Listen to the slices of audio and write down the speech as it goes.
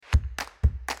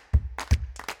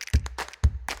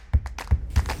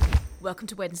Welcome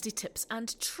to Wednesday Tips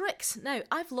and Tricks. Now,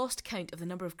 I've lost count of the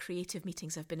number of creative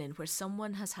meetings I've been in where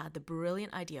someone has had the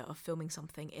brilliant idea of filming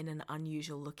something in an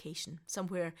unusual location,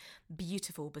 somewhere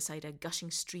beautiful beside a gushing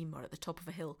stream or at the top of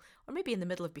a hill, or maybe in the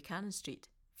middle of Buchanan Street.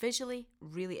 Visually,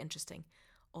 really interesting.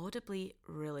 Audibly,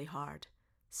 really hard.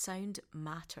 Sound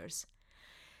matters.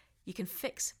 You can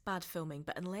fix bad filming,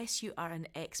 but unless you are an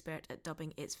expert at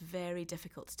dubbing, it's very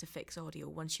difficult to fix audio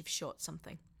once you've shot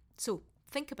something. So,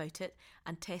 think about it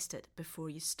and test it before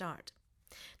you start.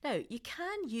 Now, you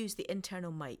can use the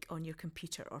internal mic on your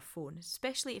computer or phone,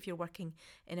 especially if you're working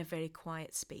in a very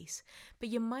quiet space, but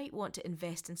you might want to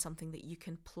invest in something that you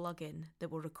can plug in that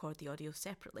will record the audio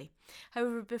separately.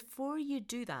 However, before you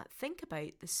do that, think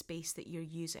about the space that you're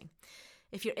using.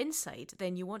 If you're inside,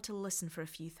 then you want to listen for a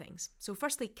few things. So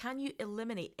firstly, can you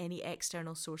eliminate any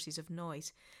external sources of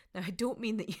noise? Now, I don't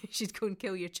mean that you should go and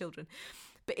kill your children,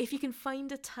 but if you can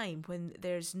find a time when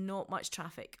there's not much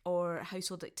traffic or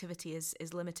household activity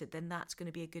is limited, then that's going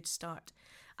to be a good start.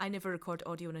 I never record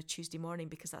audio on a Tuesday morning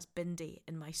because that's bin day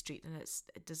in my street and it's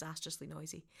disastrously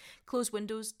noisy. Close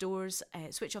windows, doors,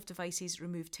 switch off devices,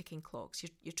 remove ticking clocks.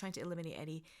 You're trying to eliminate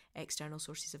any external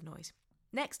sources of noise.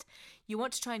 Next, you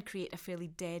want to try and create a fairly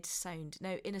dead sound.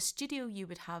 Now, in a studio, you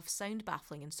would have sound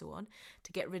baffling and so on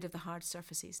to get rid of the hard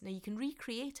surfaces. Now, you can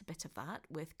recreate a bit of that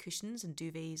with cushions and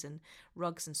duvets and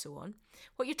rugs and so on.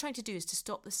 What you're trying to do is to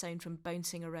stop the sound from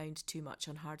bouncing around too much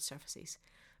on hard surfaces.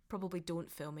 Probably don't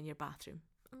film in your bathroom,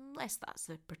 unless that's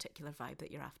the particular vibe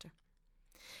that you're after.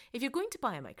 If you're going to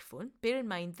buy a microphone, bear in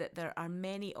mind that there are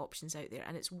many options out there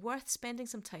and it's worth spending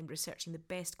some time researching the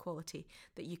best quality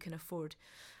that you can afford.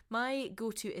 My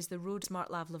go-to is the Rode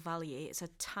SmartLav Lavalier. It's a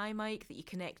tie mic that you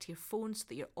connect to your phone so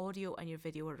that your audio and your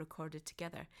video are recorded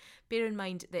together. Bear in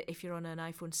mind that if you're on an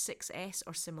iPhone 6S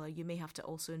or similar, you may have to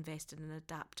also invest in an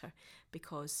adapter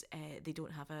because they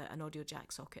don't have an audio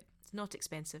jack socket. It's not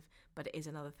expensive, but it is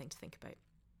another thing to think about.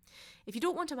 If you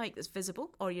don't want a mic that's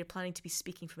visible or you're planning to be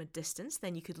speaking from a distance,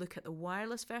 then you could look at the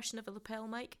wireless version of a lapel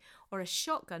mic or a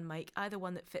shotgun mic, either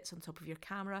one that fits on top of your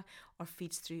camera or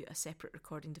feeds through a separate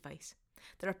recording device.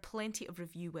 There are plenty of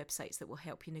review websites that will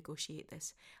help you negotiate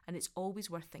this, and it's always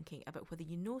worth thinking about whether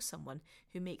you know someone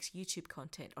who makes YouTube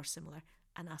content or similar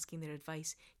and asking their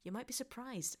advice. You might be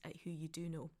surprised at who you do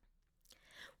know.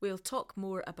 We'll talk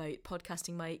more about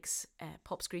podcasting mics,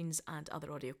 pop screens and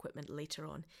other audio equipment later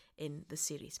on in the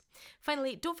series.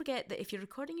 Finally, don't forget that if you're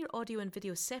recording your audio and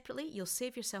video separately, you'll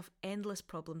save yourself endless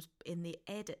problems in the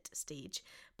edit stage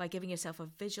by giving yourself a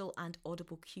visual and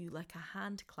audible cue like a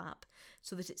hand clap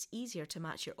so that it's easier to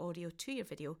match your audio to your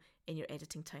video in your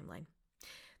editing timeline.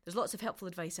 There's lots of helpful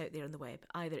advice out there on the web,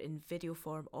 either in video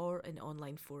form or in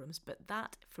online forums, but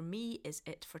that, for me, is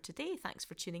it for today. Thanks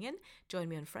for tuning in. Join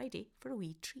me on Friday for a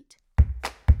wee treat.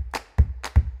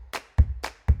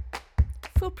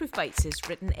 Foolproof Bites is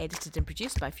written, edited and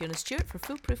produced by Fiona Stewart for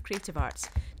Foolproof Creative Arts.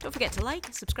 Don't forget to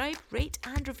like, subscribe, rate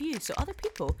and review so other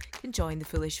people can join the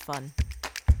foolish fun.